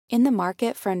In the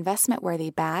market for investment-worthy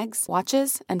bags,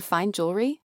 watches, and fine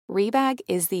jewelry, Rebag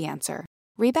is the answer.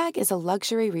 Rebag is a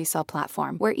luxury resale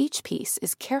platform where each piece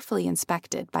is carefully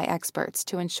inspected by experts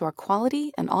to ensure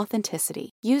quality and authenticity.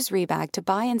 Use Rebag to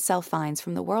buy and sell finds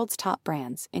from the world's top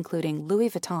brands, including Louis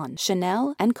Vuitton,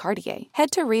 Chanel, and Cartier. Head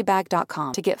to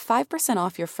Rebag.com to get 5%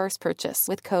 off your first purchase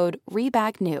with code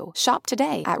REBAGNEW. Shop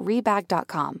today at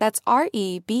Rebag.com. That's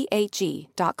REBAG.com.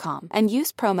 And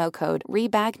use promo code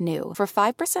REBAGNEW for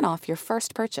 5% off your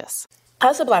first purchase.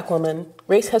 As a Black woman,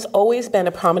 race has always been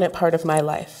a prominent part of my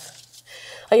life.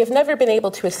 I have never been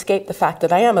able to escape the fact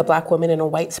that I am a Black woman in a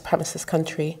white supremacist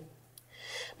country.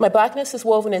 My Blackness is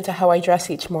woven into how I dress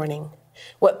each morning,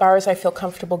 what bars I feel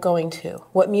comfortable going to,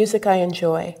 what music I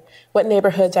enjoy, what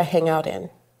neighborhoods I hang out in.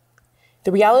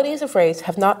 The realities of race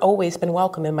have not always been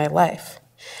welcome in my life,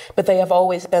 but they have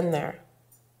always been there.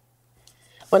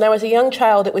 When I was a young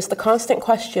child, it was the constant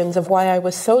questions of why I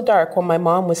was so dark when my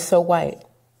mom was so white.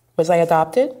 Was I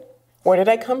adopted? Where did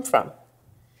I come from?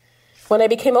 When I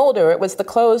became older, it was the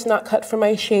clothes not cut for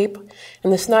my shape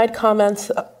and the snide comments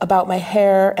about my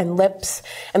hair and lips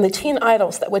and the teen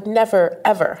idols that would never,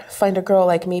 ever find a girl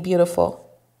like me beautiful.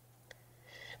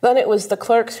 Then it was the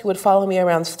clerks who would follow me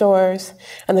around stores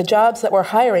and the jobs that were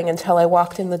hiring until I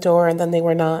walked in the door and then they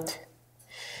were not.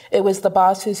 It was the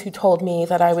bosses who told me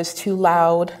that I was too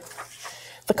loud,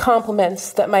 the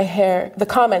comments that my hair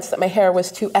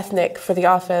was too ethnic for the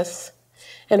office,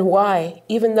 and why,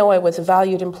 even though I was a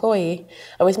valued employee,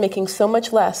 I was making so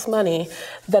much less money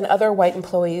than other white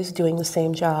employees doing the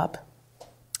same job.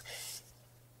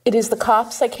 It is the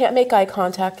cops I can't make eye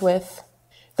contact with,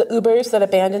 the Ubers that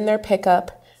abandon their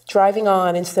pickup, driving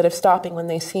on instead of stopping when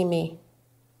they see me.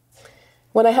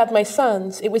 When I had my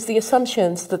sons, it was the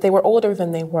assumptions that they were older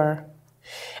than they were,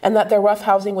 and that their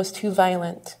roughhousing was too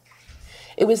violent.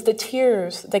 It was the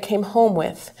tears they came home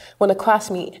with when a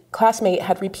classmate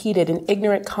had repeated an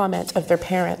ignorant comment of their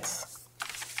parents.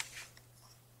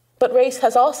 But race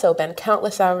has also been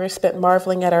countless hours spent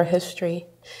marveling at our history,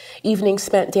 evenings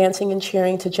spent dancing and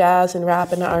cheering to jazz and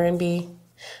rap and R&B,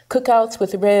 cookouts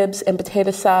with ribs and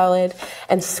potato salad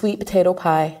and sweet potato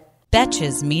pie.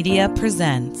 Betches Media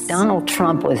presents. Donald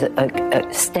Trump was a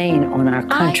stain on our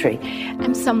country.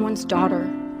 I'm someone's daughter.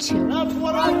 That's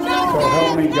what I know. So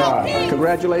help me God.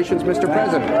 Congratulations, Mr.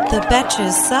 President. The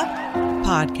Betches Sup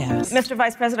podcast. Mr.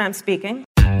 Vice President, I'm speaking.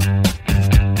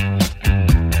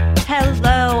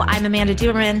 Hello, I'm Amanda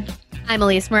Duberman. I'm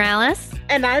Elise Morales.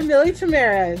 And I'm Millie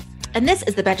Tamarez. And this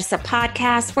is the Betches Sup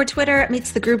podcast, where Twitter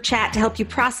meets the group chat to help you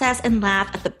process and laugh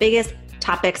at the biggest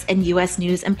topics in U.S.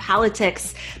 news and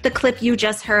politics. The clip you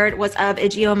just heard was of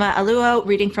Ijeoma Oluo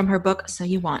reading from her book, So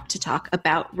You Want to Talk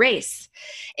About Race.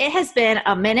 It has been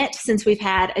a minute since we've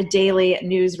had a daily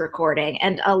news recording,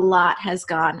 and a lot has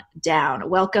gone down.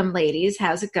 Welcome, ladies.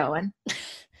 How's it going?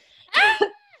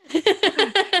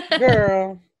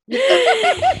 Girl.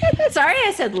 Sorry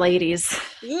I said ladies.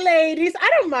 Ladies. I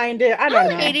don't mind it. I don't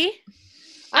know. Lady.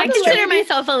 I consider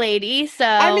myself a lady, so...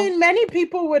 I mean, many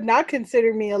people would not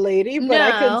consider me a lady, but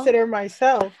I consider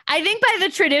myself. I think by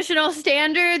the traditional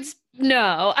standards,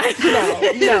 no. No. So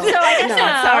I guess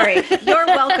not. Sorry. You're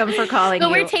welcome for calling But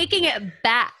you. we're taking it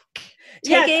back.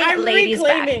 Taking I'm ladies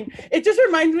reclaiming. back. It just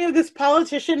reminds me of this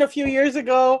politician a few years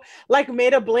ago,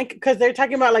 made a blink, because they're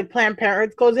talking about, Planned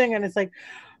Parenthood closing, and it's like,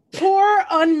 poor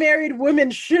unmarried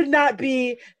women should not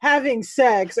be having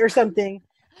sex or something.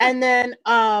 And then,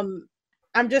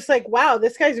 I'm just like, wow,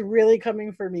 this guy's really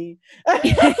coming for me.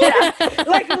 Literally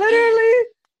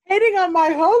hating on my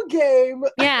whole game.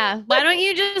 Yeah. Why don't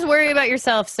you just worry about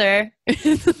yourself, sir?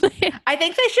 I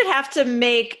think they should have to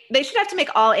make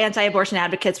all anti-abortion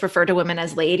advocates refer to women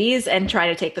as ladies and try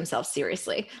to take themselves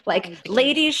seriously.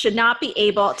 Ladies should not be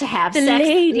able to have sex.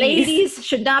 Ladies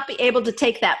should not be able to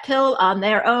take that pill on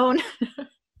their own.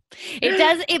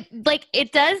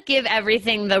 It does give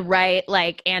everything the right,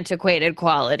 antiquated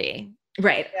quality.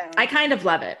 Right. Yeah. I kind of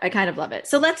love it.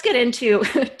 So let's get into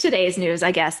today's news,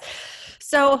 I guess.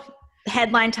 So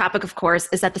headline topic, of course,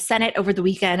 is that the Senate over the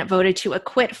weekend voted to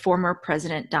acquit former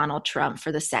President Donald Trump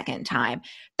for the second time.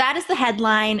 That is the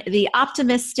headline. The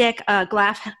optimistic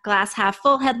glass half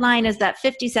full headline is that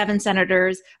 57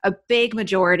 senators, a big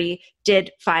majority,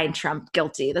 did find Trump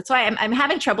guilty. That's why I'm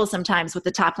having trouble sometimes with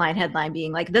the top line headline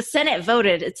being the Senate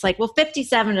voted. It's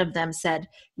 57 of them said,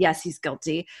 yes, he's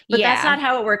guilty. But that's not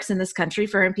how it works in this country.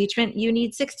 For impeachment, you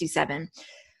need 67.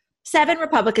 7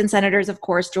 Republican senators, of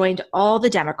course, joined all the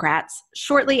Democrats.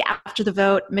 Shortly after the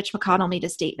vote, Mitch McConnell made a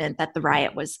statement that the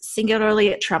riot was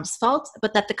singularly Trump's fault,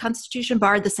 but that the Constitution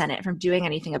barred the Senate from doing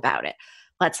anything about it.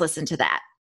 Let's listen to that.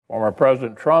 Former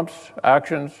President Trump's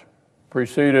actions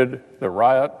preceded the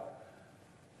riot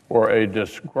for a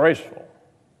disgraceful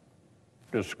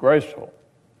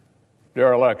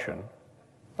dereliction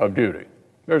of duty.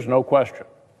 There's no question,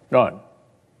 none,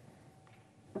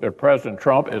 that President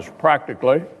Trump is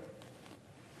practically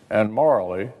and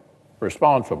morally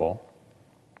responsible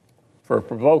for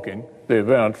provoking the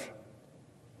events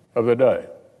of the day.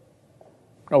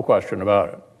 No question about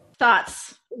it.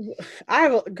 Thoughts?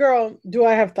 Do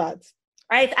I have thoughts?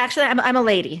 I'm a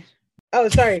lady. Oh,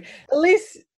 sorry. At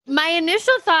least my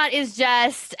initial thought is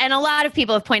just, and a lot of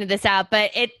people have pointed this out, but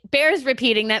it bears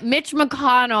repeating that Mitch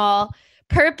McConnell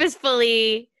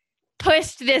purposefully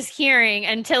pushed this hearing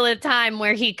until a time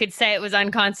where he could say it was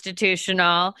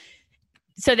unconstitutional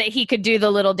so that he could do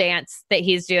the little dance that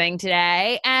he's doing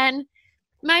today. And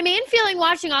my main feeling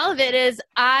watching all of it is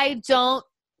I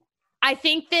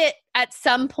think that at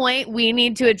some point we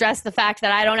need to address the fact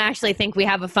that I don't actually think we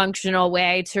have a functional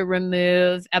way to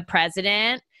remove a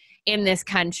president in this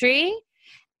country.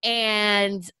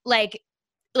 And like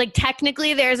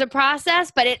technically there's a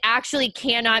process, but it actually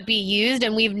cannot be used.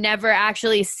 And we've never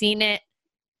actually seen it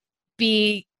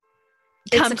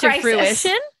come to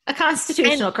fruition. A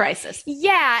constitutional crisis.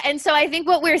 Yeah. And so I think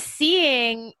what we're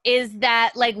seeing is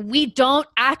that we don't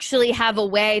actually have a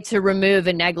way to remove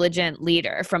a negligent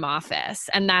leader from office.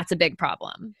 And that's a big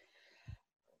problem.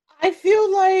 I feel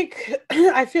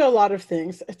a lot of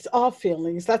things. It's all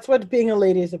feelings. That's what being a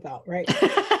lady is about, right?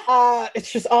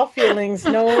 It's just all feelings.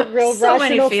 No real so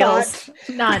rational many feels. thought.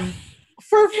 None.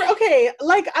 Okay,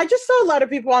 I just saw a lot of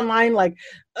people online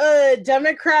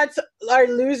Democrats are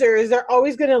losers. They're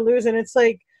always going to lose. And it's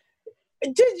like,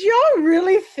 did y'all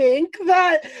really think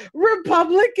that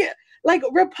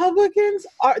Republicans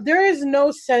are, there is no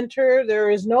center,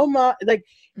 there is no,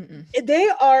 they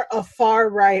are a far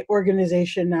right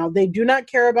organization now. They do not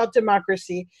care about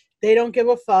democracy. They don't give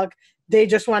a fuck. They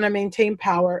just want to maintain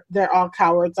power. They're all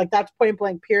cowards. That's point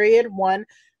blank, period. 1,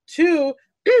 2,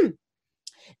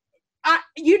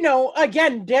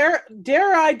 again,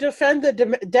 dare I defend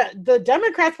the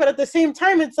Democrats, but at the same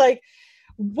time, it's like,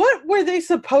 what were they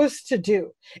supposed to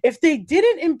do? If they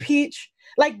didn't impeach,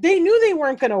 they knew they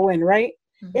weren't going to win, right?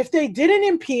 Mm-hmm. If they didn't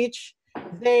impeach,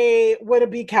 they would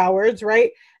be cowards,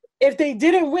 right? If they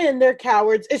didn't win, they're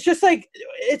cowards. It's just they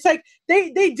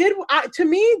did, to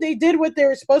me, they did what they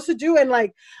were supposed to do. And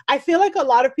I feel like a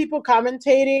lot of people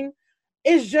commentating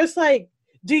is just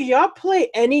do y'all play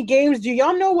any games? Do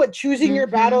y'all know what choosing your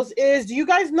battles is? Do you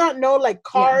guys not know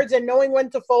cards and knowing when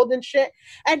to fold and shit?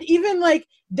 And even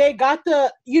they got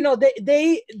the,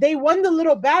 they won the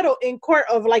little battle in court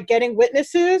of getting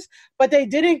witnesses, but they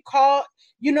didn't call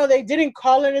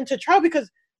it into trial because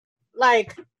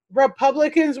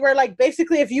Republicans were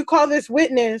basically, if you call this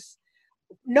witness,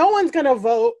 no one's gonna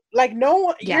vote.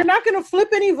 You're not gonna flip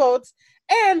any votes,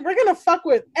 and we're gonna fuck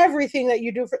with everything that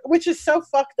you do, which is so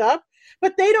fucked up.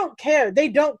 But they don't care. They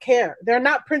don't care. They're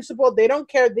not principled. They don't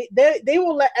care. They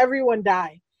will let everyone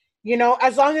die,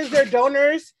 as long as their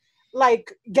donors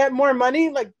get more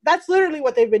money. That's literally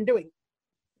what they've been doing.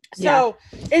 So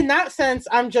in that sense,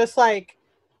 I'm just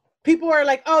people are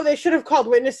oh, they should have called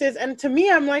witnesses. And to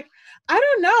me, I'm I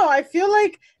don't know. I feel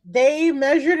they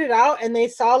measured it out and they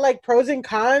saw pros and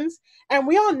cons. And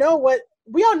we all know what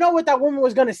that woman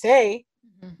was going to say.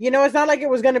 It's not it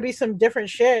was going to be some different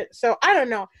shit. So I don't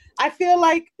know. I feel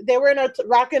they were in a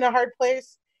rock in a hard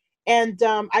place. And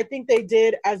I think they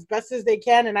did as best as they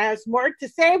can. And I have more to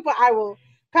say, but I will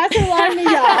pass it along to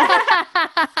y'all.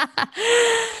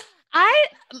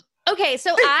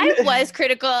 So I was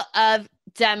critical of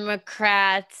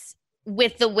Democrats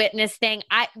with the witness thing.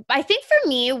 I think for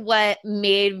me, what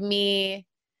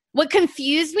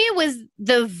confused me was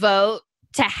the vote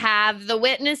to have the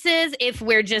witnesses if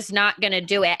we're just not going to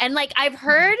do it. And I've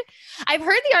heard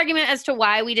the argument as to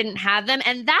why we didn't have them.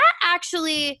 And that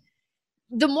actually,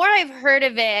 the more I've heard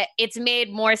of it, it's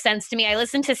made more sense to me. I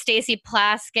listened to Stacey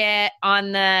Plaskett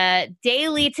on the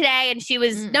Daily today, and she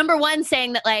was number one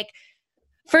saying that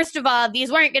first of all,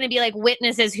 these weren't going to be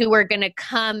witnesses who were going to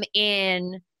come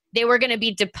in. They were going to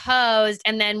be deposed,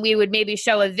 and then we would maybe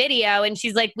show a video. And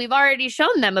she's we've already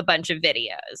shown them a bunch of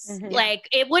videos. Mm-hmm.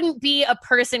 It wouldn't be a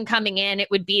person coming in. It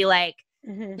would be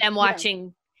them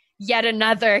watching yet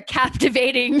another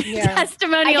captivating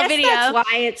testimonial video. That's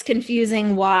why it's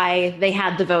confusing why they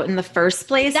had the vote in the first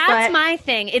place. That's my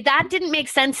thing. That didn't make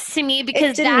sense to me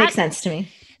because it didn't make sense to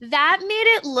me. That made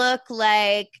it look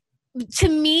to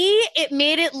me, it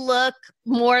made it look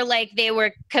more like they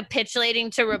were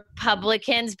capitulating to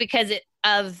Republicans because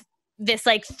of this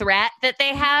threat that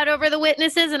they had over the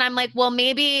witnesses. And I'm well,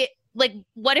 maybe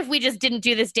what if we just didn't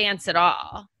do this dance at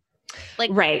all?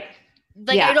 Right.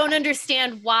 I don't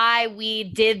understand why we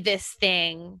did this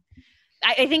thing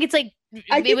I think it's like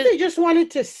I think they just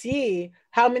wanted to see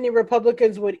how many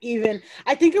Republicans would even.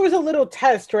 I think it was a little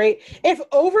test, right? If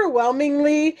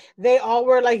overwhelmingly they all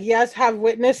were like, yes, have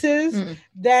witnesses,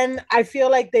 then I feel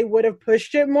like they would have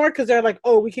pushed it more because they're like,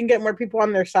 oh, we can get more people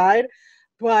on their side.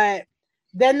 But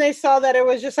then they saw that it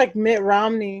was just like Mitt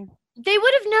Romney. They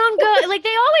would have known like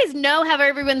they always know how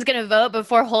everyone's going to vote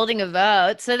before holding a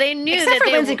vote, so they knew. Except that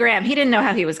for Lindsey Graham, he didn't know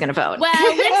how he was going to vote. Well,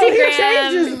 Lindsey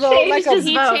Graham changed his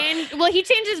vote. He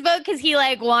changed his vote because he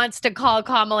like wants to call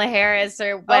Kamala Harris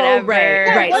or whatever.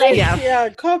 Oh, right. Yeah,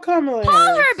 call Kamala.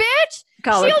 Call her, bitch.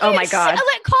 Oh my God.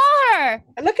 Call her.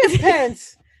 Look at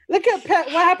Pence. Look at what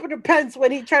happened to Pence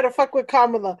when he tried to fuck with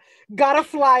Kamala. Got a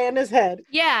fly on his head.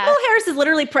 Yeah. Kamala Harris is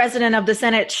literally president of the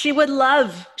Senate. She would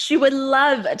love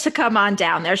to come on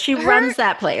down there. She runs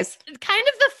that place. Kind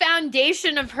of the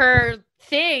foundation of her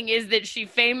thing is that she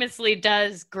famously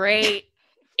does great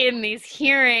in these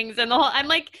hearings and the whole. I'm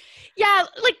like, yeah,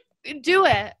 like do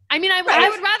it. I mean, I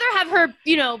would rather have her,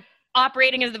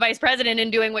 operating as the vice president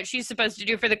and doing what she's supposed to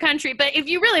do for the country. But if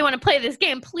you really want to play this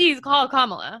game, please call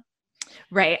Kamala.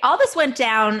 Right. All this went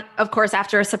down, of course,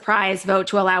 after a surprise vote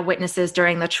to allow witnesses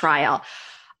during the trial.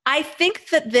 I think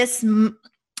that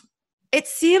it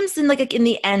seems in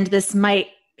the end,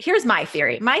 here's my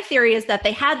theory. My theory is that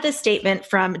they had this statement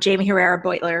from Jamie Herrera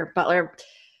Butler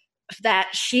that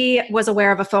she was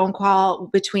aware of a phone call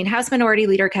between House Minority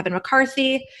Leader Kevin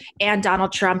McCarthy and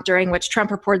Donald Trump, during which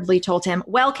Trump reportedly told him,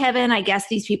 well, Kevin, I guess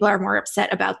these people are more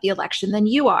upset about the election than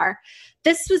you are.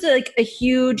 This was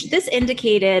this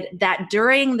indicated that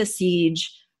during the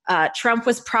siege, Trump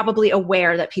was probably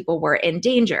aware that people were in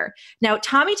danger. Now,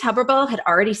 Tommy Tuberville had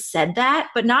already said that,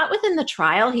 but not within the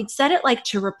trial. He'd said it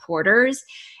to reporters.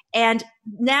 And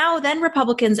then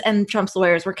Republicans and Trump's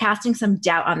lawyers were casting some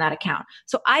doubt on that account.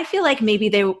 So I feel like maybe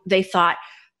they thought,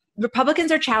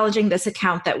 Republicans are challenging this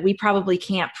account that we probably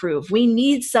can't prove. We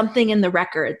need something in the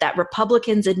record that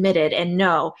Republicans admitted and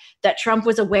know that Trump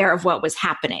was aware of what was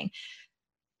happening.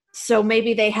 So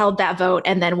maybe they held that vote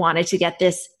and then wanted to get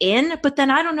this in. But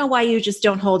then I don't know why you just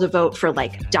don't hold a vote for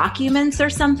documents or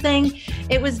something.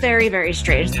 It was very, very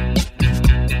strange.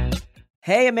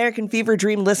 Hey, American Fever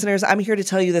Dream listeners, I'm here to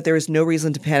tell you that there is no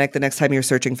reason to panic the next time you're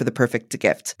searching for the perfect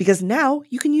gift. Because now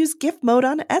you can use gift mode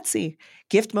on Etsy.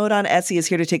 Gift mode on Etsy is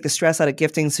here to take the stress out of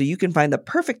gifting so you can find the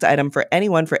perfect item for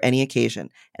anyone for any occasion.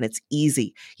 And it's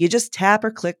easy. You just tap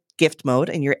or click gift mode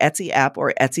in your Etsy app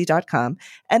or Etsy.com,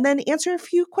 and then answer a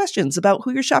few questions about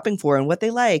who you're shopping for and what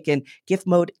they like. And gift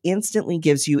mode instantly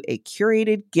gives you a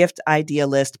curated gift idea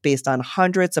list based on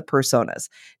hundreds of personas.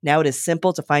 Now it is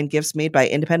simple to find gifts made by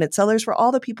independent sellers for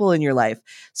all the people in your life.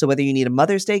 So whether you need a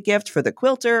Mother's Day gift for the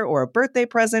quilter or a birthday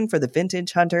present for the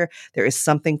vintage hunter, there is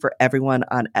something for everyone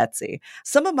on Etsy.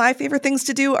 Some of my favorite things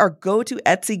to do are go to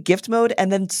Etsy gift mode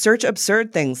and then search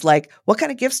absurd things like, what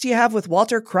kind of gifts do you have with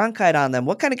Walter Cronkite on them?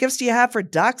 What kind of gifts do you have for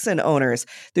dachshund owners?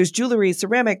 There's jewelry,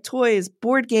 ceramic, toys,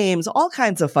 board games, all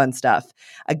kinds of fun stuff.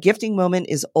 A gifting moment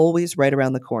is always right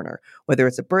around the corner, whether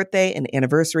it's a birthday, an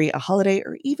anniversary, a holiday,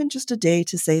 or even just a day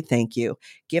to say thank you.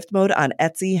 Gift mode on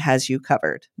Etsy has you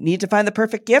covered. Need to find the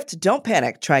perfect gift? Don't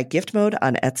panic. Try gift mode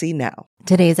on Etsy now.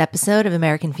 Today's episode of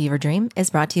American Fever Dream is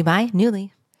brought to you by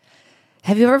Nuuly.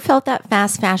 Have you ever felt that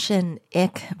fast fashion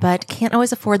ick, but can't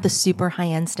always afford the super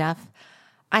high-end stuff?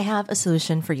 I have a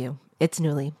solution for you. It's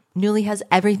Nuuly. Nuuly has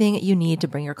everything you need to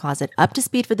bring your closet up to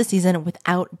speed for the season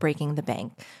without breaking the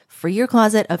bank. Free your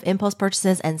closet of impulse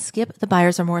purchases and skip the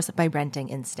buyer's remorse by renting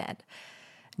instead.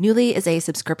 Nuuly is a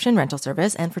subscription rental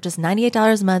service, and for just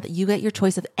 $98 a month, you get your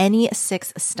choice of any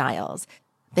 6 styles.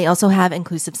 They also have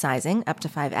inclusive sizing, up to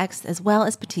 5X, as well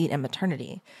as petite and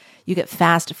maternity. You get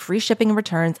fast, free shipping and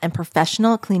returns, and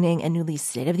professional cleaning and Nuuly's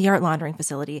state-of-the-art laundering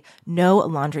facility. No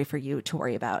laundry for you to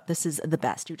worry about. This is the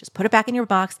best. You just put it back in your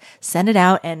box, send it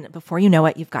out, and before you know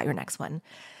it, you've got your next one.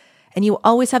 And you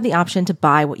always have the option to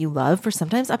buy what you love for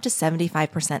sometimes up to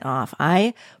 75% off.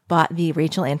 I bought the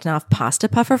Rachel Antonoff pasta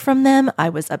puffer from them. I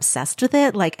was obsessed with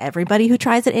it, like everybody who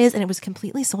tries it is, and it was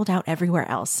completely sold out everywhere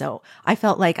else. So I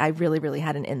felt like I really, really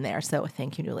had an in there. So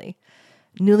thank you, Nuuly.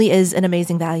 Nuuly is an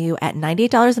amazing value at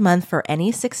 $98 a month for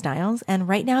any 6 styles. And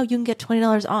right now you can get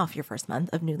 $20 off your first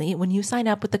month of Nuuly when you sign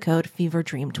up with the code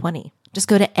FEVERDREAM20. Just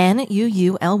go to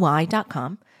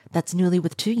NUULY.com. That's Nuuly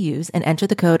with 2 U's, and enter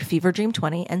the code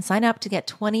FEVERDREAM20 and sign up to get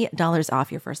 $20 off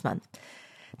your first month.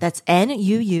 That's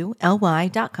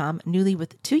NUULY.com, Nuuly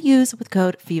with 2 U's with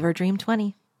code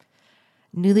FEVERDREAM20.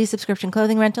 Nuuly subscription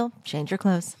clothing rental. Change your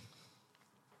clothes.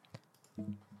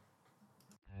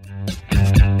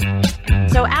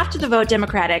 So after the vote,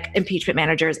 Democratic impeachment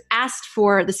managers asked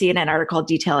for the CNN article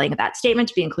detailing that statement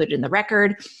to be included in the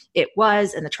record. It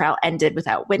was, and the trial ended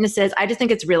without witnesses. I just think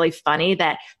it's really funny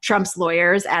that Trump's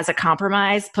lawyers, as a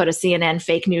compromise, put a CNN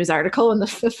fake news article in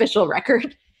the official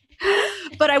record.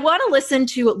 But I want to listen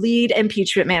to lead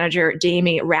impeachment manager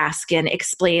Jamie Raskin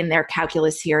explain their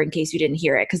calculus here in case you didn't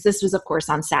hear it, because this was, of course,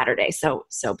 on Saturday, so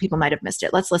people might have missed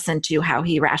it. Let's listen to how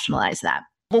he rationalized that.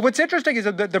 Well, what's interesting is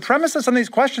that the premise of some of these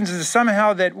questions is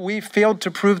somehow that we failed to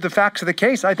prove the facts of the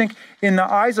case. I think in the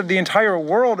eyes of the entire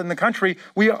world and the country,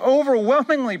 we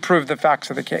overwhelmingly proved the facts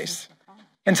of the case.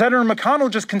 And Senator McConnell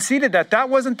just conceded that that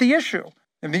wasn't the issue.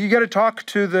 And then you got to talk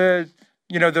to the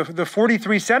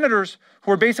 43 senators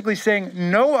who are basically saying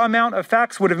no amount of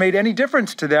facts would have made any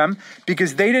difference to them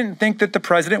because they didn't think that the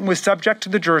president was subject to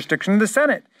the jurisdiction of the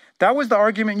Senate. That was the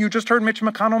argument you just heard Mitch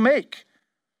McConnell make.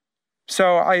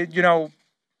 So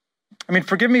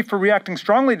forgive me for reacting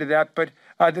strongly to that, but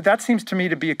that seems to me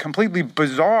to be a completely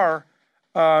bizarre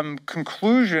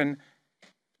conclusion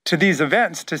to these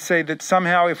events, to say that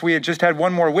somehow if we had just had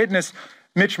one more witness,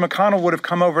 Mitch McConnell would have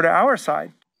come over to our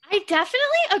side. I definitely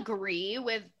agree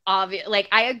with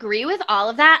I agree with all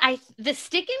of that. The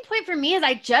sticking point for me is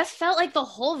I just felt like the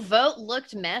whole vote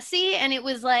looked messy, and it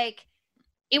was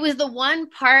the one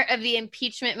part of the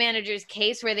impeachment manager's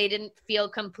case where they didn't feel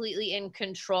completely in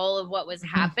control of what was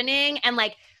happening. And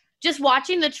just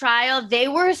watching the trial, they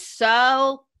were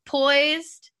so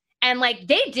poised and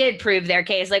they did prove their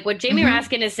case. What Jamie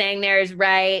Raskin is saying there is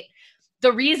right.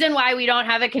 The reason why we don't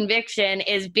have a conviction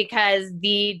is because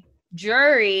the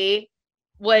jury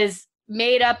was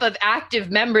made up of active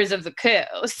members of the coup.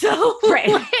 So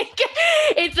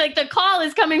it's the call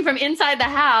is coming from inside the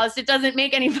house. It doesn't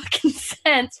make any fucking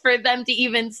sense for them to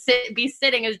even be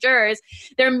sitting as jurors.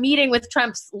 They're meeting with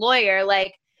Trump's lawyer.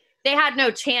 They had no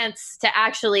chance to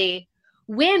actually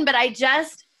win. But I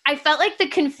felt like the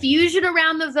confusion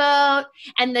around the vote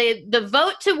and the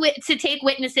vote to take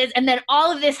witnesses, and then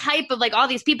all of this hype of all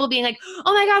these people being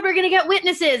oh my God, we're going to get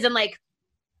witnesses. And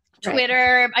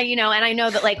Twitter, and I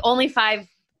know that only 5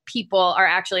 people are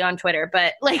actually on Twitter,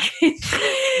 but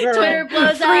Twitter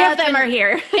blows up. 3 of them are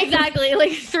here. Exactly.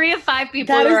 3 of 5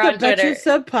 people are on Twitter. That is the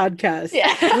Betches Sub podcast.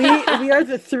 Yeah. we are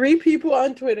the 3 people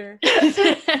on Twitter.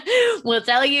 We'll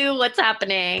tell you what's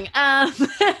happening. But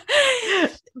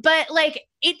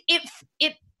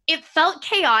it felt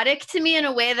chaotic to me in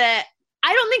a way that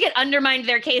I don't think it undermined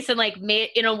their case in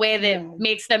in a way that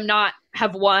makes them not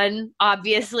have won,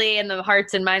 obviously, in the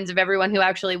hearts and minds of everyone who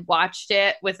actually watched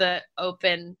it with an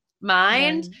open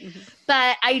mind. Mm-hmm.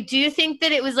 But I do think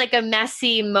that it was a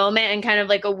messy moment and kind of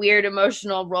a weird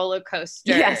emotional roller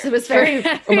coaster. Yes, it was very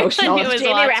emotional. It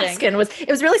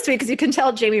was really sweet because you can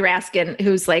tell Jamie Raskin,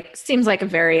 who's seems like a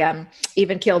very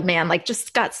even-keeled man,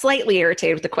 just got slightly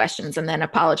irritated with the questions and then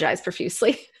apologized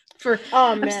profusely.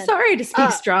 I'm sorry to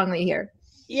speak strongly here.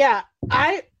 Yeah,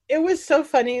 it was so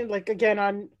funny, again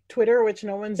on Twitter, which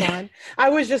no one's on. I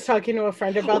was just talking to a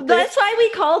friend about this. That's why we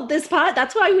called this pod.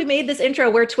 That's why we made this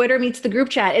intro where Twitter meets the group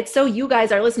chat. It's so you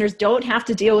guys, our listeners, don't have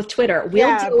to deal with Twitter.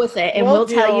 We'll deal with it, and we'll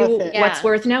tell you what's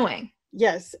worth knowing.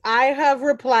 Yes, I have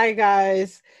reply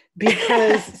guys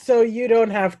because so you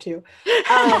don't have to.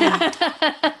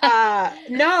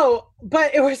 No,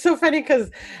 but it was so funny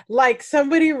because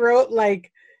somebody wrote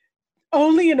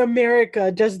only in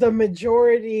America does the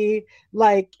majority,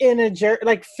 in a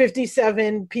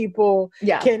 57 people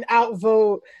can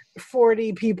outvote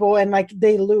 40 people and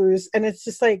they lose. And it's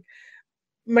just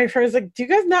my friend's do you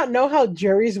guys not know how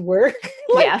juries work?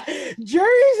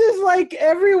 Juries is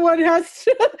everyone has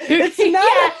to,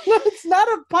 it's not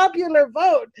a popular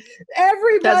vote.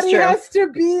 Everybody has to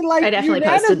be I definitely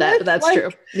unanimous. posted that, but that's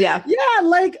true. Yeah. Yeah.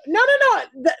 No. In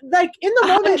the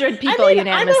moment, 100 people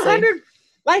unanimously.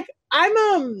 I'm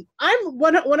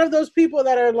one of those people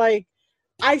that are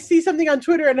I see something on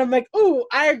Twitter and I'm oh,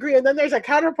 I agree. And then there's a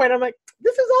counterpoint. I'm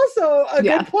this is also a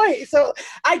good point. So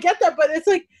I get that, but it's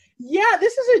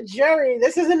this is a jury.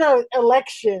 This isn't an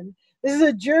election. This is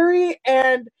a jury.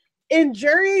 And in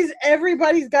juries,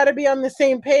 everybody's got to be on the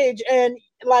same page. And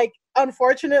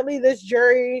unfortunately, this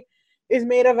jury is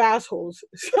made of assholes.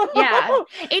 So,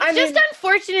 it's just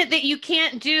unfortunate that you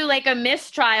can't do a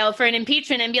mistrial for an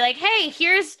impeachment and be hey,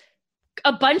 here's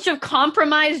a bunch of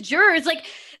compromised jurors.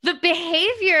 The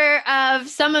behavior of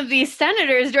some of these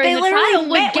senators during the trial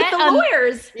would get the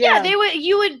lawyers. Yeah, they would.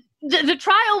 You would. The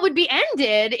trial would be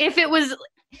ended if it was.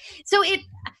 So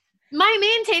my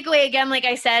main takeaway again, like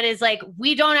I said, is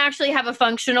we don't actually have a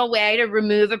functional way to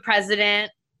remove a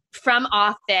president from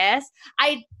office.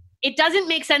 It doesn't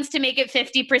make sense to make it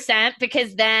 50%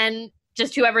 because then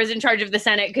just whoever's in charge of the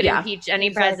Senate could impeach any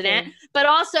president. But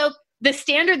also the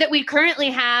standard that we currently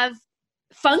have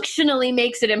functionally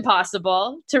makes it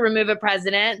impossible to remove a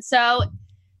president. So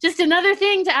just another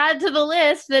thing to add to the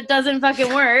list that doesn't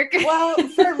fucking work. Well,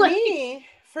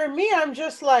 for me, I'm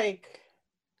just like,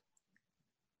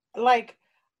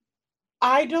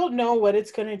 I don't know what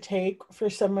it's going to take for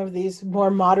some of these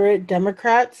more moderate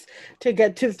Democrats to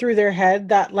get through their head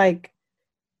that, like,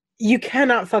 you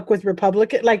cannot fuck with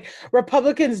Republicans. Like,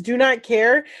 Republicans do not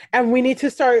care, and we need to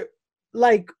start,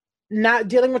 like, not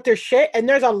dealing with their shit. And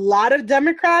there's a lot of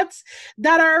Democrats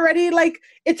that are already, like,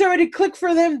 it's already clicked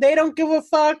for them. They don't give a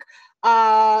fuck.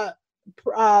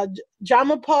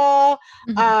 Jama Paul,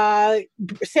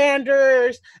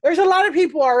 Sanders. There's a lot of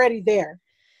people already there.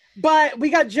 But we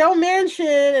got Joe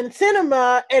Manchin and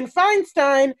Sinema and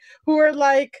Feinstein who are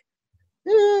like,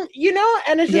 you know,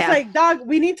 and it's just like, dog,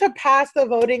 we need to pass the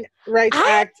Voting Rights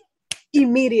Act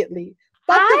immediately.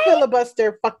 Fuck the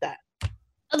filibuster. Fuck that.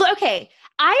 Okay.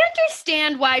 I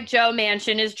understand why Joe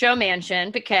Manchin is Joe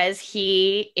Manchin, because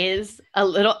he is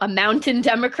a mountain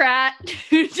Democrat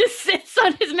who just sits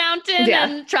on his mountain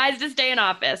and tries to stay in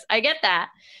office. I get that.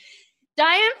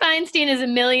 Dianne Feinstein is a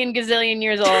million gazillion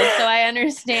years old, so I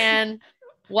understand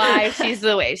why she's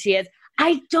the way she is.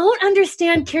 I don't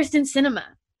understand Kyrsten Sinema.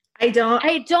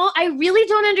 I really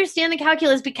don't understand the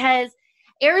calculus, because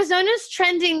Arizona's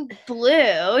trending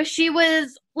blue. She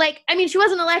was like, I mean, she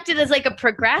wasn't elected as like a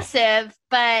progressive,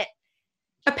 but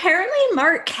apparently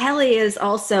Mark Kelly is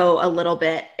also a little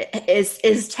bit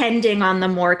is tending on the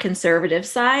more conservative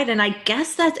side, and I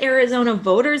guess that's Arizona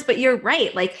voters. But you're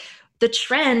right, like the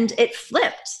trend, it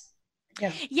flipped.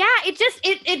 Yeah,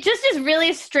 it just is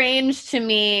really strange to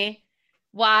me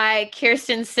why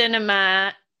Kyrsten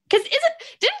Sinema. Because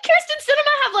didn't Kyrsten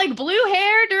Sinema have like blue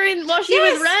hair while she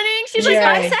was running? She's like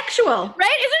bisexual,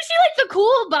 right? Isn't she like the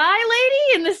cool bi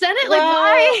lady in the Senate? Like,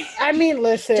 why? I mean,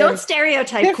 listen, don't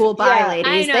stereotype cool bi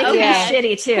ladies. They can be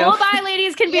shitty too. Cool bi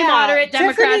ladies can be moderate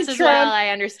Democrats as well. I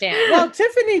understand. Well,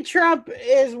 Tiffany Trump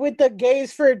is with the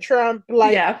gays for Trump.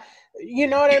 Like, you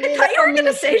know what I mean? I thought you were going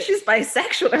to say she's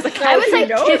bisexual. I was like, how do you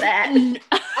know that?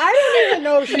 I don't even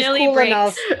know if she's Millie cool breaks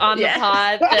enough. on the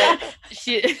pod that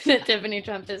Tiffany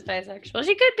Trump is bisexual.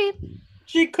 She could be.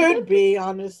 She could be,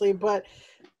 honestly, but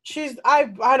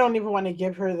I don't even want to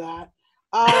give her that.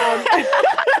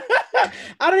 I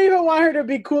don't even want her to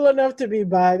be cool enough to be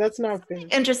bi. That's not fair.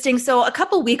 Interesting. So a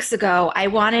couple weeks ago, I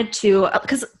wanted to,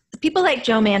 because people like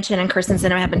Joe Manchin and Kyrsten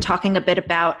Sinema have been talking a bit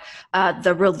about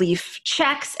the relief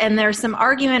checks, and there's some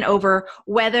argument over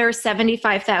whether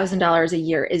 $75,000 a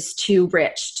year is too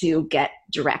rich to get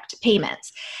direct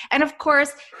payments. And of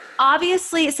course,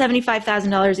 obviously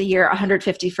 $75,000 a year,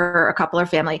 $150,000 for a couple or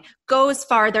family, goes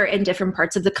farther in different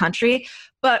parts of the country.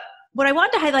 But what I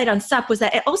wanted to highlight on SUP was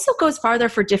that it also goes farther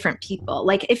for different people.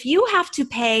 Like if you have to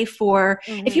pay for,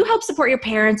 if you help support your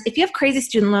parents, if you have crazy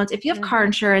student loans, if you have car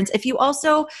insurance, if you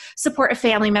also support a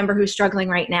family member who's struggling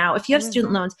right now, if you have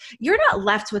student loans, you're not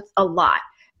left with a lot.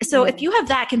 So if you have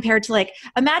that compared to like,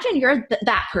 imagine you're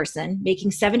that person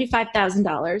making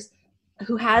 $75,000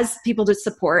 who has people to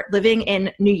support living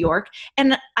in New York.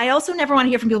 And I also never want to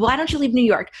hear from people, why don't you leave New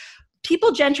York?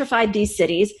 People gentrified these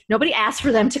cities. Nobody asked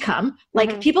for them to come.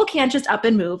 Like people can't just up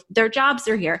and move. Their jobs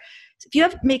are here. So if you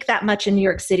make that much in New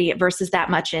York City versus that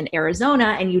much in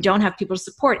Arizona and you don't have people to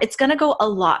support, it's going to go a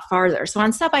lot farther. So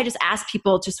on SUP, I just asked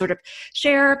people to sort of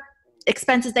share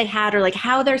expenses they had or like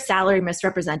how their salary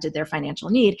misrepresented their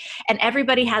financial need. And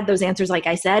everybody had those answers, like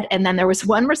I said. And then there was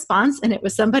one response, and it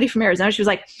was somebody from Arizona. She was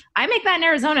like, I make that in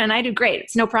Arizona and I do great.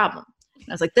 It's no problem.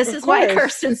 I was like, this is why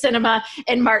Kyrsten Sinema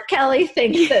and Mark Kelly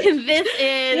think that this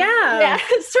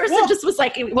is Well, just was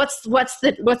like, what's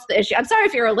the issue? I'm sorry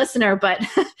if you're a listener, but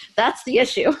that's the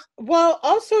issue. Well,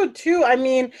 also too, I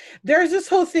mean, there's this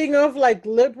whole thing of like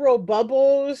liberal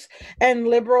bubbles and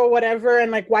liberal whatever,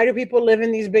 and like why do people live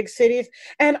in these big cities?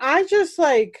 And I just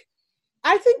like,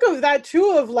 I think of that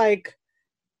too, of like,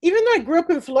 even though I grew up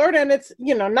in Florida, and it's,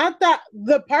 you know, not that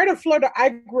the part of Florida I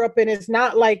grew up in is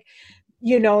not like,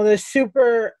 you know, the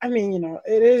super, I mean, you know,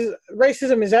 it is,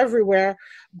 racism is everywhere,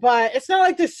 but it's not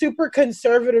like this super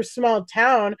conservative small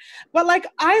town. But like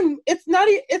it's not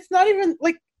even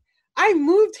like, I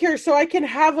moved here so I can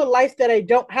have a life that I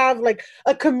don't have, like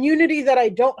a community that I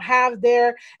don't have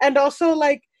there. And also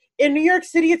like in New York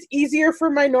City, it's easier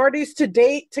for minorities to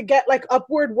date, to get like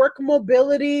upward work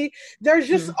mobility. There's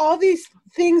just all these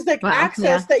things like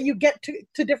access that you get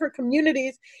to different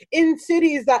communities in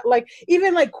cities that like,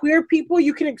 even like queer people,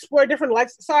 you can explore different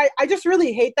lives. So I just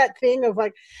really hate that thing of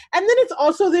like, and then it's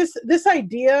also this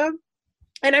idea,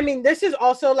 and I mean, this is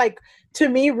also like to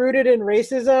me, rooted in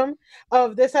racism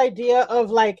of this idea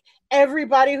of like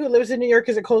everybody who lives in New York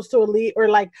is a coastal elite or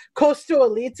like coastal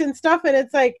elites and stuff. And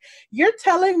it's like, you're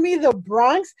telling me the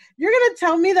Bronx, you're going to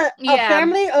tell me that a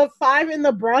family of 5 in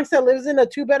the Bronx that lives in a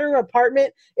 2-bedroom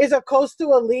apartment is a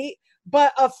coastal elite,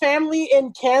 but a family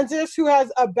in Kansas who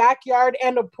has a backyard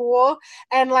and a pool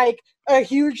and like a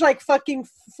huge like fucking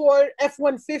Ford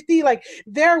F-150, like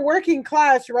they're working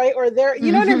class, right? Or they're,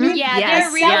 you know what I mean? Yeah,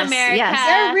 they're real America. Yes.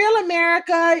 They're real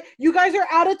America. You guys are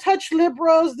out of touch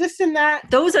liberals, this and that.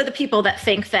 Those are the people that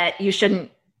think that you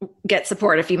shouldn't get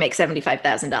support if you make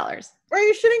 $75,000. Or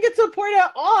you shouldn't get support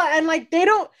at all. And like they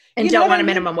don't and don't want a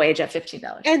minimum wage at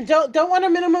 $15. And don't want a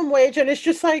minimum wage. And it's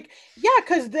just like, yeah,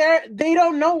 because they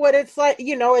don't know what it's like,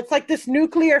 you know, it's like this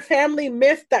nuclear family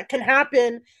myth that can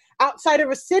happen outside of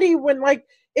a city when like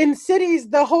in cities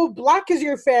the whole block is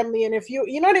your family. And if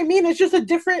you know what I mean? It's just a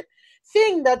different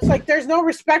thing that's like there's no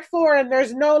respect for, and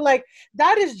there's no like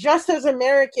that is just as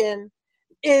American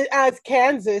as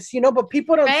Kansas, you know, but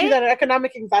people don't see that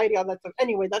economic anxiety on that stuff.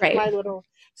 Anyway, that's my little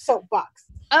soapbox.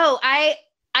 Oh,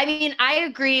 I mean, I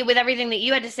agree with everything that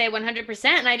you had to say 100%.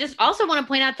 And I just also want to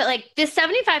point out that like this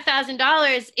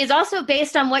 $75,000 is also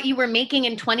based on what you were making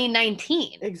in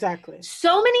 2019. Exactly.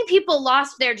 So many people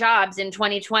lost their jobs in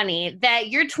 2020 that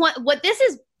what this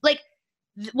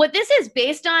is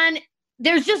based on,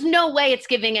 there's just no way it's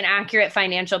giving an accurate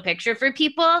financial picture for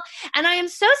people. And I am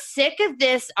so sick of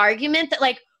this argument that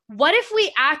like, what if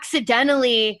we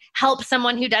accidentally help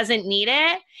someone who doesn't need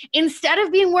it instead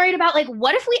of being worried about like,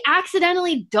 what if we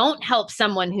accidentally don't help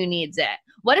someone who needs it?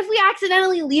 What if we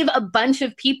accidentally leave a bunch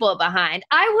of people behind?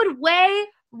 I would way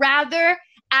rather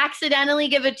accidentally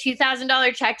give a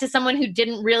 $2,000 check to someone who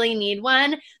didn't really need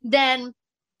one than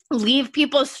leave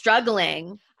people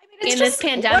struggling in this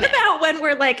pandemic. What about when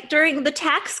we're like during the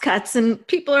tax cuts and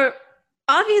people are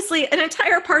obviously an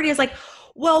entire party is like,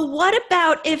 well, what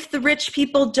about if the rich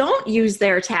people don't use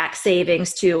their tax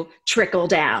savings to trickle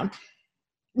down?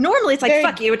 Normally it's like,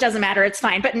 fuck you, it doesn't matter, it's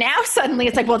fine. But now suddenly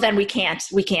it's like, well, then we can't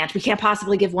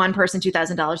possibly give one person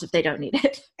 $2,000 if they don't need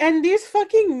it. And these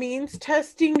fucking means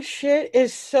testing shit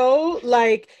is so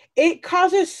like, it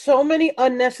causes so many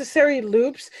unnecessary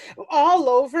loops all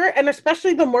over. And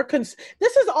especially the more, this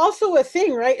is also a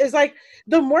thing, right? Is like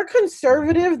the more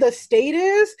conservative the state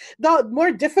is, the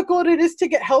more difficult it is to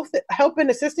get help and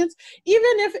assistance. Even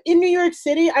if in New York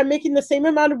City, I'm making the same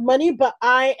amount of money, but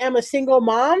I am a single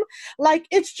mom, like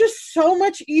it's just so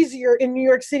much easier in New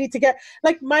York City to get,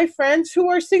 like my friends who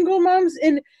are single moms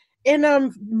in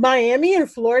Miami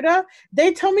and Florida,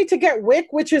 they tell me to get WIC,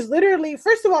 which is literally,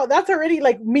 first of all, that's already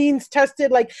like means tested.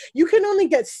 Like you can only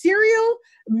get cereal,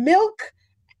 milk,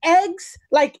 eggs,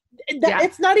 like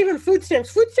it's not even food stamps.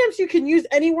 Food stamps you can use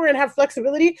anywhere and have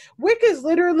flexibility. WIC is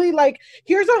literally like,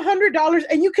 here's $100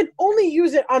 and you can only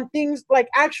use it on things like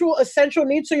actual essential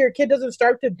needs so your kid doesn't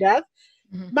starve to death.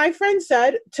 Mm-hmm. My friend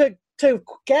said to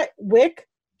get WIC,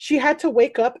 she had to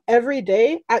wake up every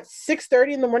day at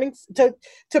 6:30 in the morning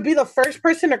to be the first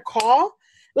person to call.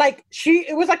 Like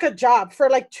it was like a job for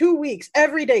like 2 weeks,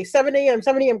 every day, 7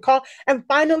 a.m. call, and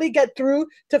finally get through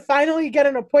to finally get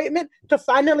an appointment to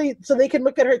finally, so they can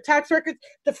look at her tax records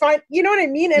to find, you know what I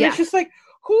mean? And it's just like,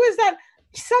 who is that?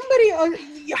 Somebody,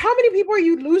 how many people are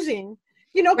you losing?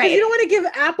 You know, because you don't want to give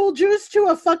apple juice to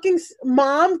a fucking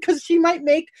mom because she might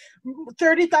make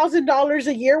 $30,000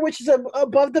 a year, which is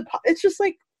above the, it's just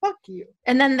like, fuck you.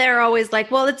 And then they're always like,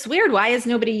 well, it's weird. Why is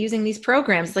nobody using these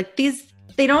programs? Like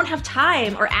they don't have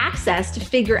time or access to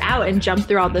figure out and jump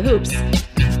through all the hoops.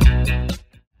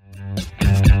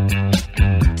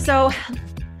 So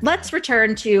let's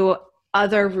return to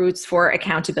other routes for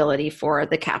accountability for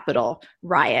the Capitol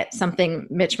riot, something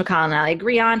Mitch McConnell and I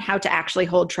agree on, how to actually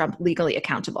hold Trump legally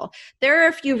accountable. There are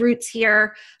a few routes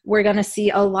here we're going to see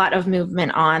a lot of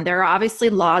movement on. There are obviously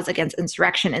laws against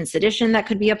insurrection and sedition that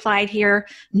could be applied here,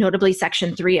 notably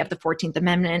Section 3 of the 14th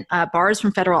Amendment bars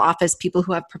from federal office people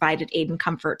who have provided aid and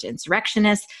comfort to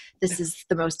insurrectionists. This is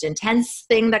the most intense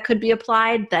thing that could be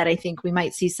applied that I think we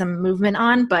might see some movement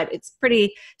on, but it's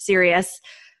pretty serious.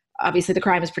 Obviously, the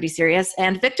crime is pretty serious,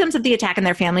 and victims of the attack and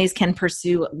their families can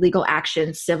pursue legal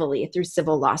action civilly through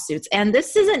civil lawsuits. And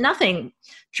this isn't nothing.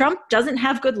 Trump doesn't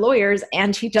have good lawyers,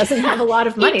 and he doesn't have a lot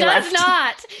of money left.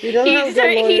 He does not.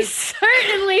 He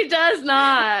certainly does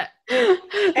not.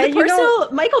 And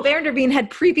Michael Vanderveen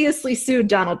had previously sued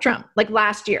Donald Trump, like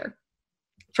last year,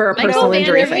 for a personal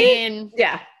injury thing.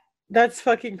 Yeah. That's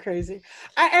fucking crazy.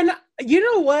 And you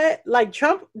know what? Like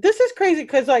Trump, this is crazy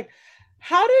because like,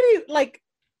 how did he, like,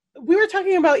 we were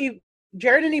talking about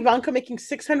Jared and Ivanka making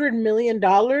 $600 million,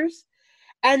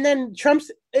 and then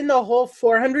Trump's in the whole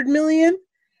 $400 million.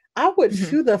 I would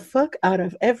sue the fuck out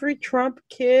of every Trump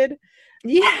kid.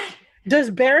 Yeah.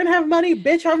 Does Barron have money?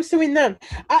 Bitch, I'm suing them.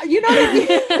 You know what I mean?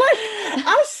 Like,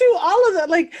 I'll sue all of them.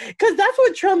 Like, because that's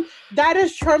what that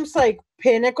is Trump's like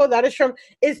pinnacle. That is Trump.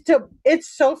 It's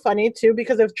so funny too,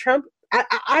 because if Trump,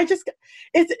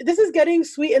 this is getting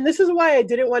sweet. And this is why I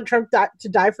didn't want Trump to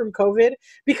die from COVID,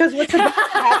 because what's about to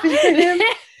happen to him?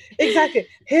 Exactly.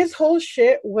 His whole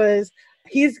shit was,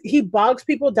 he bogs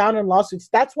people down in lawsuits.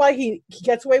 That's why he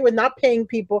gets away with not paying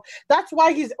people. That's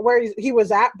why he's where he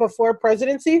was at before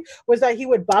presidency, was that he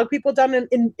would bog people down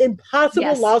in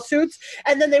impossible lawsuits,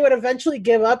 and then they would eventually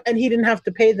give up and he didn't have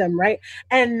to pay them, right?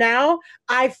 And now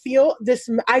I feel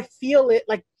it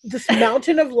like this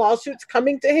mountain of lawsuits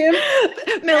coming to him.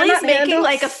 Millie's making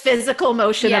like a physical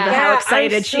motion of how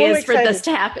excited she is for this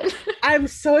to happen. I'm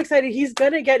so excited. He's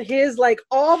gonna get his, like,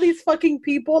 all these fucking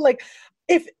people, like,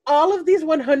 if all of these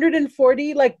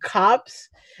 140 like cops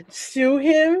sue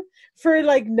him for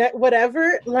like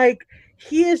whatever, like,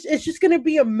 it's just gonna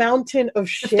be a mountain of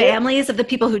shit. The families of the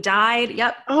people who died.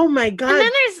 Yep. Oh my God. And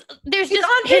then there's just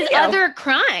his other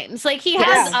crimes. Like, he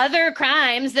has other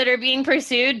crimes that are being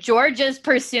pursued. Georgia's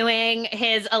pursuing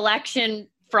his election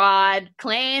fraud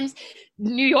claims.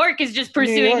 New York is just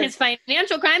pursuing his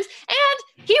financial crimes,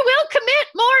 and he will commit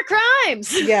more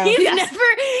crimes. Yeah. He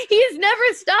has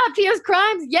never stopped. He has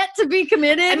crimes yet to be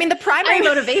committed. I mean, the primary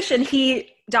motivation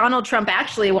Donald Trump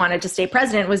actually wanted to stay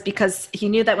president was because he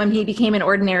knew that when he became an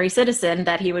ordinary citizen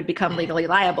that he would become legally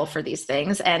liable for these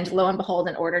things. And lo and behold,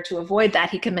 in order to avoid that,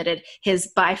 he committed his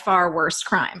by far worst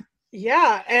crime.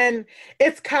 Yeah, and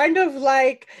it's kind of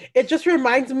like, it just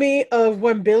reminds me of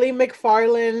when Billy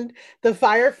McFarland, the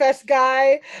Firefest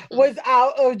guy, was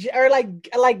out of, or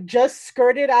like just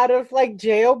skirted out of like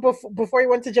jail before he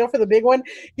went to jail for the big one.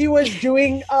 He was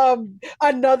doing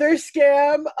another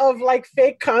scam of like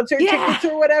fake concert tickets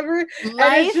or whatever. Life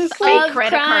and it's just like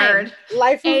credit card.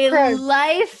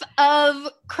 Life of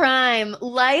crime,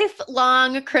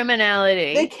 lifelong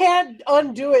criminality. They can't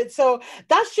undo it. So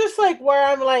that's just like where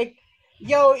I'm like,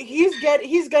 yo,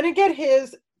 he's gonna get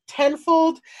his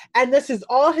tenfold, and this is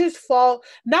all his fault,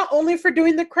 not only for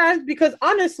doing the crimes, because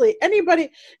honestly,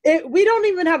 we don't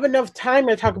even have enough time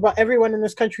to talk about everyone in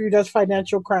this country who does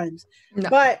financial crimes.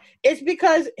 No. But it's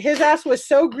because his ass was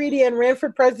so greedy and ran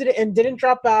for president and didn't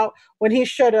drop out when he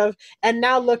should have, and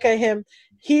now look at him.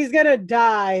 He's gonna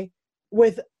die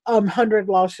with 100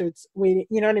 lawsuits waiting.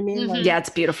 You know what I mean? Like, yeah, it's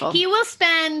beautiful. He will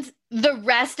spend the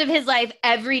rest of his life,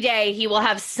 every day he will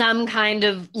have some kind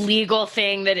of legal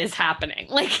thing that is happening.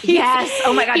 Like, yes.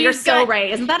 Oh my God, you're so right.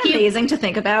 Isn't that amazing to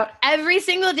think about? Every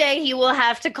single day he will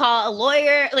have to call a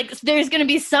lawyer. Like, there's going to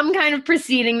be some kind of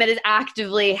proceeding that is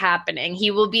actively happening. He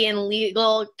will be in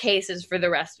legal cases for the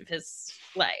rest of his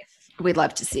life. We'd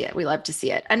love to see it. We love to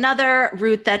see it. Another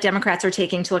route that Democrats are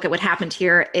taking to look at what happened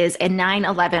here is a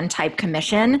 9/11 type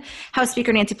commission. House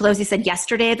Speaker Nancy Pelosi said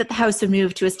yesterday that the House would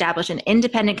move to establish an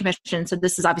independent commission. So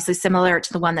this is obviously similar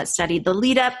to the one that studied the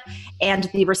lead up and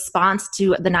the response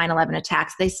to the 9/11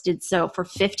 attacks. They did so for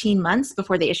 15 months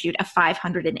before they issued a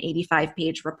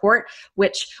 585-page report,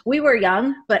 which we were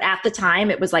young, but at the time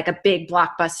it was like a big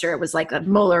blockbuster. It was like a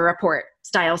Mueller report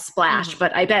style splash,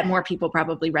 but I bet more people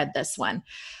probably read this one.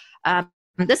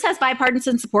 This has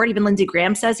bipartisan support. Even Lindsey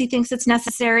Graham says he thinks it's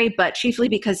necessary, but chiefly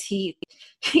because he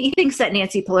thinks that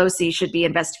Nancy Pelosi should be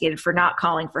investigated for not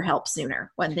calling for help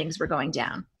sooner when things were going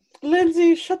down.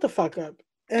 Lindsey, shut the fuck up.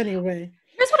 Anyway.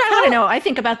 Here's what I want to know. I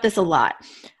think about this a lot.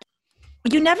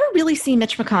 You never really see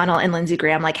Mitch McConnell and Lindsey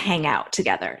Graham like hang out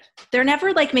together. They're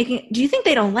never like do you think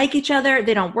they don't like each other?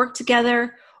 They don't work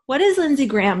together? What is Lindsey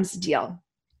Graham's deal?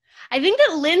 I think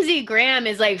that Lindsey Graham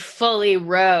is like fully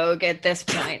rogue at this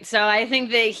point. So I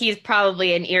think that he's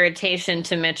probably an irritation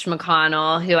to Mitch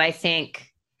McConnell, who I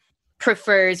think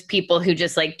prefers people who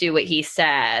just like do what he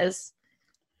says.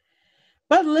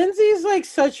 But Lindsey's like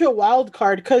such a wild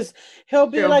card because he'll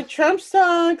be like, Trump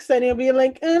sucks, and he'll be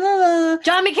like,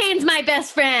 John McCain's my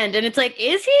best friend. And it's like,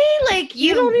 is he? Like,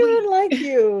 you don't even like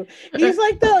you. He's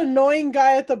like the annoying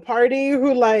guy at the party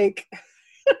who like...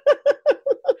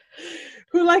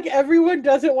 who like everyone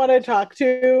doesn't want to talk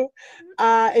to.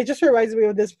 It just reminds me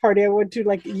of this party I went to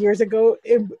like years ago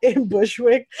in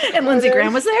Bushwick. And Lindsey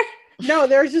Graham was there? No,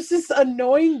 there's just this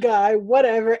annoying guy,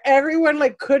 whatever. Everyone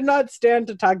like could not stand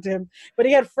to talk to him. But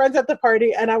he had friends at the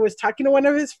party, and I was talking to one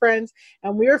of his friends,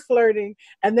 and we were flirting.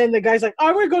 And then the guy's like,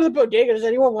 I want to go to the bodega. Does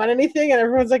anyone want anything? And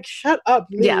everyone's like, shut up,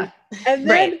 leave. Yeah. And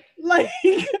then like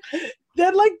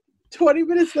 20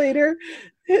 minutes later,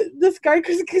 this guy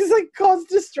like calls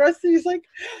distressed, and he's like,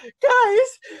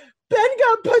 guys, Ben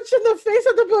got punched in the face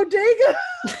at the bodega.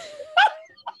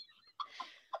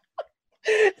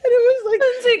 it was like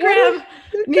Lindsey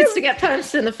Graham needs to get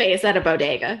punched in the face at a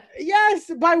bodega.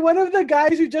 Yes, by one of the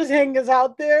guys who just hangs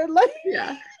out there. Like,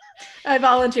 yeah. I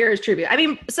volunteer as tribute. I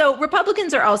mean, so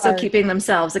Republicans are also keeping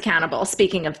themselves accountable.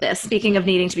 Speaking of this, speaking of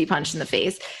needing to be punched in the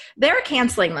face, they're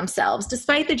canceling themselves.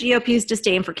 Despite the GOP's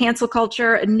disdain for cancel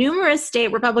culture, numerous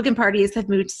state Republican parties have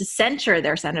moved to censure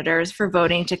their senators for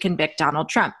voting to convict Donald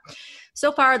Trump.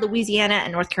 So far, Louisiana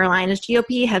and North Carolina's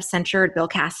GOP have censured Bill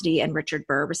Cassidy and Richard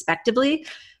Burr, respectively.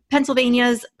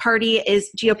 Pennsylvania's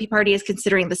GOP party is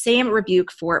considering the same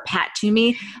rebuke for Pat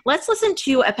Toomey. Let's listen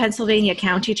to a Pennsylvania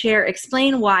county chair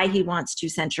explain why he wants to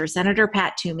censure Senator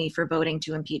Pat Toomey for voting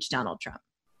to impeach Donald Trump.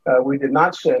 We did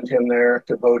not send him there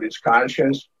to vote his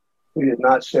conscience. We did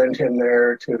not send him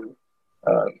there to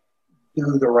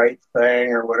do the right thing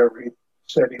or whatever he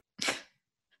said.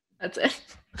 That's it.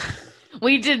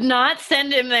 We did not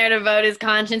send him there to vote his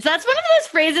conscience. That's one of those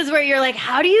phrases where you're like,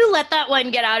 how do you let that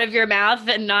one get out of your mouth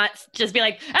and not just be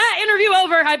like, interview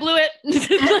over, I blew it.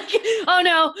 Like, oh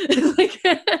no.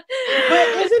 But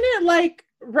isn't it like,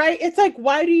 right? It's like,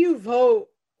 why do you vote?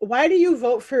 Why do you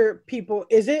vote for people?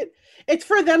 It's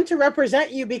for them to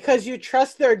represent you because you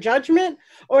trust their judgment?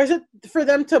 Or is it for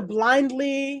them to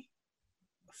blindly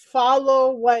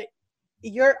follow what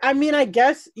I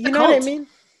guess, you know what I mean?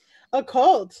 A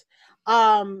cult.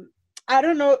 I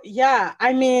don't know. Yeah.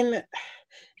 I mean,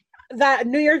 that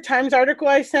New York Times article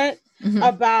I sent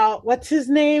about, what's his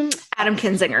name? Adam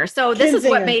Kinzinger. So this is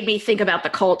what made me think about the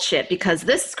cult shit, because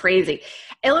this is crazy.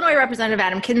 Illinois Representative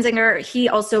Adam Kinzinger, he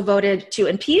also voted to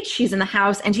impeach. He's in the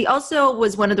House. And he also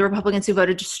was one of the Republicans who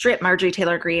voted to strip Marjorie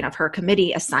Taylor Greene of her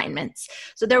committee assignments.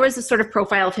 So there was a sort of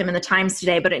profile of him in the Times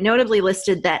today, but it notably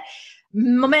listed that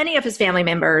many of his family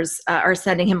members are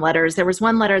sending him letters. There was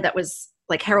one letter that was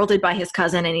like heralded by his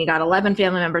cousin, and he got 11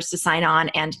 family members to sign on.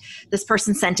 And this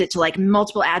person sent it to like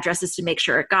multiple addresses to make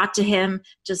sure it got to him,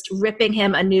 just ripping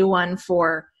him a new one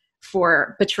for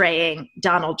betraying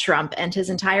Donald Trump and his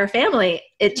entire family.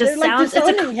 It just sounds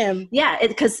disowning him. Yeah,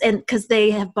 because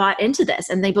they have bought into this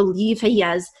and they believe he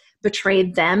has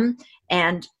betrayed them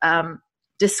and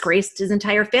disgraced his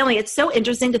entire family. It's so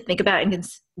interesting to think about, and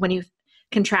when you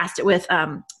contrast it with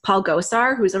Paul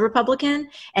Gosar, who's a Republican,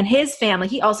 and his family.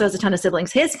 He also has a ton of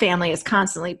siblings. His family is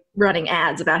constantly running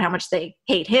ads about how much they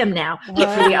hate him now,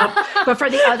 but for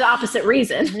the opposite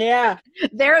reason. Yeah,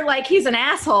 they're like, he's an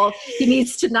asshole. He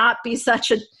needs to not be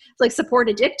such a support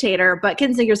a dictator. But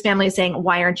Kinzinger's family is saying,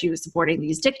 why aren't you supporting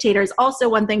these dictators? Also,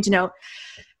 one thing to note,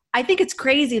 I think it's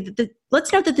crazy that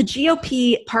let's note that the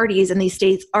GOP parties in these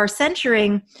states are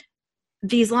censuring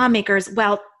these lawmakers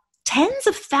while tens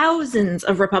of thousands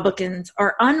of Republicans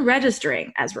are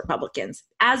unregistering as Republicans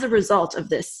as a result of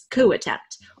this coup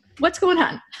attempt. What's going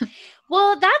on?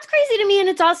 Well, that's crazy to me. And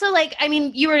it's also like, I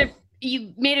mean,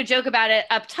 you made a joke about it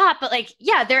up top, but like,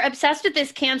 yeah, they're obsessed with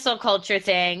this cancel culture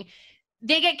thing.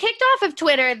 They get kicked off of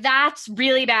Twitter. That's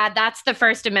really bad. That's the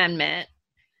First Amendment.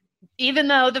 Even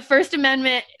though the First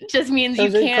Amendment just means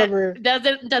does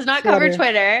not cover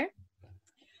Twitter.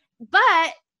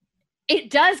 But it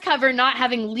does cover not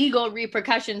having legal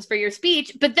repercussions for your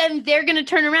speech, but then they're going to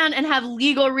turn around and have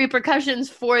legal repercussions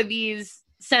for these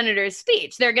senators'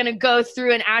 speech. They're going to go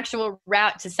through an actual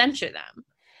route to censure them.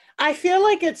 I feel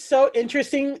like it's so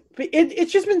interesting.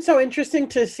 It's just been so interesting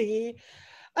to see,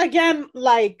 again,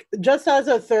 like just as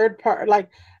a third part, like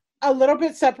a little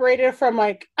bit separated from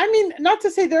like, I mean, not to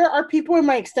say there are people in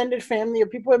my extended family or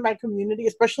people in my community,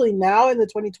 especially now in the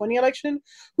 2020 election,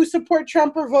 who support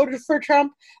Trump or voted for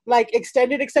Trump, like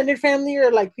extended family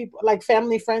or like people like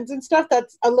family, friends and stuff.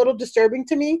 That's a little disturbing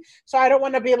to me. So I don't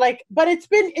want to be like, but it's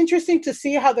been interesting to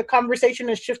see how the conversation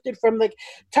has shifted from like,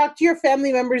 talk to your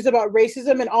family members about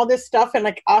racism and all this stuff and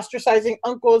like ostracizing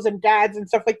uncles and dads and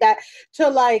stuff like that to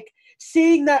like,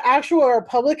 seeing that actual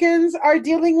Republicans are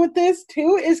dealing with this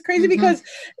too is crazy because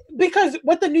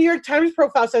what the New York Times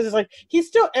profile says is like, he's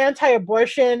still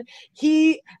anti-abortion.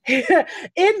 In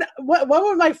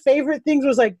one of my favorite things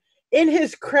was like, in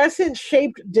his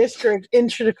crescent-shaped district in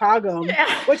Chicago,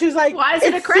 which is like, why is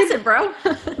it a crescent, bro?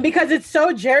 Because it's so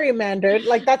gerrymandered.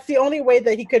 Like that's the only way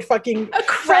that he could fucking a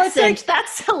crescent. So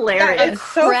that's hilarious.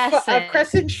 It's so a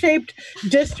crescent-shaped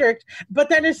district, but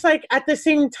then it's like at the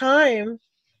same time,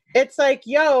 it's like,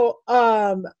 yo,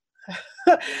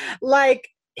 like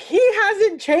he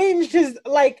hasn't changed his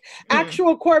like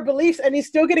actual core beliefs, and he's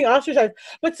still getting ostracized.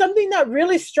 But something that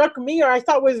really struck me, or I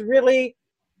thought was really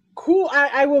cool,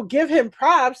 I will give him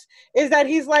props, is that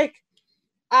he's like,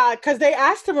 because they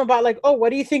asked him about like, oh, what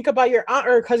do you think about your aunt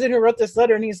or cousin who wrote this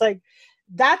letter? And he's like,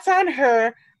 that's on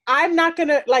her. I'm not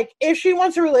gonna, like, if she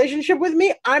wants a relationship with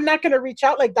me, I'm not gonna reach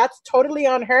out. Like, that's totally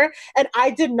on her. And I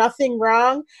did nothing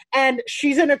wrong. And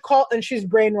she's in a cult and she's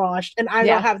brainwashed. And I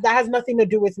don't have, that has nothing to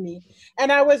do with me.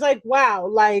 And I was like, wow,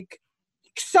 like,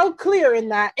 so clear in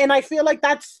that. And I feel like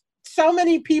that's so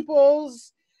many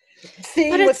people's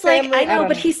thing. But it's with family. like, I know,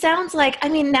 but know. he sounds like, I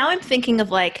mean, now I'm thinking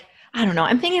of like, I don't know.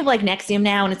 I'm thinking of like NXIVM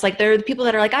now, and it's like there are the people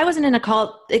that are like, I wasn't in a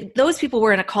cult. Those people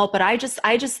were in a cult, but I just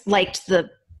liked the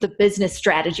business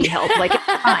strategy help. Like, it's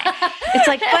fine. It's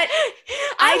like, but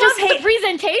I just hate the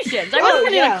presentations. I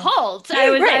wasn't in a cult.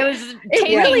 I was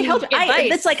it really helped.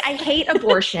 Advice. It's like, I hate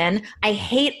abortion. I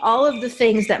hate all of the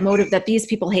things that these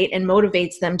people hate and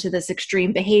motivates them to this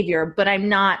extreme behavior, but I'm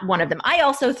not one of them. I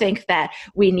also think that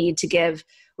we need to give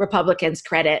Republicans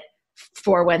credit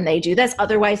for when they do this.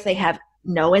 Otherwise, they have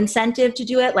no incentive to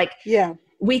do it. Like,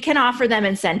 we can offer them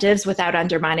incentives without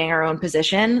undermining our own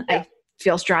position. I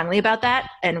feel strongly about that,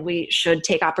 and we should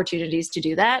take opportunities to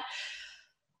do that.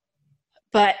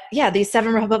 But yeah, these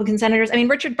 7 Republican senators, I mean,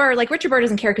 Richard Burr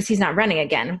doesn't care because he's not running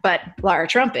again, but Lara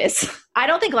Trump is. I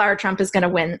don't think Lara Trump is going to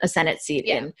win a Senate seat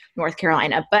in North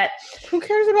Carolina, but who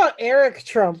cares about Eric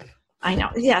Trump? I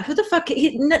know. Yeah. Who the fuck?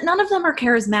 None of them are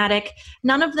charismatic.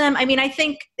 None of them. I mean, I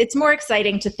think it's more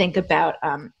exciting to think about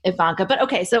Ivanka. But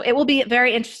okay, so it will be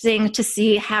very interesting to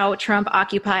see how Trump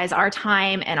occupies our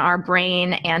time and our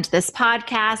brain and this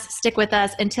podcast. Stick with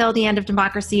us until the end of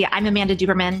democracy. I'm Amanda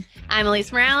Duberman. I'm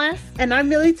Elise Morales. And I'm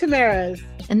Millie Tamaris.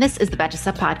 And this is the Betches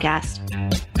Sup Podcast.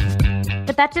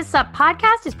 The Betches Sup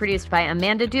Podcast is produced by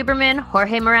Amanda Duberman,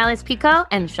 Jorge Morales-Pico,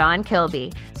 and Sean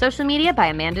Kilby. Social media by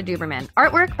Amanda Duberman.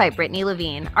 Artwork by Brittany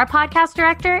Levine. Our podcast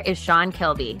director is Sean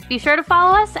Kilby. Be sure to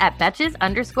follow us at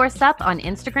Betches_Sup on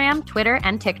Instagram, Twitter,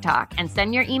 and TikTok, and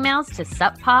send your emails to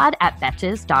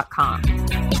suppod@betches.com.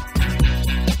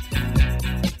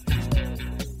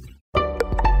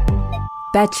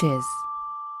 Betches.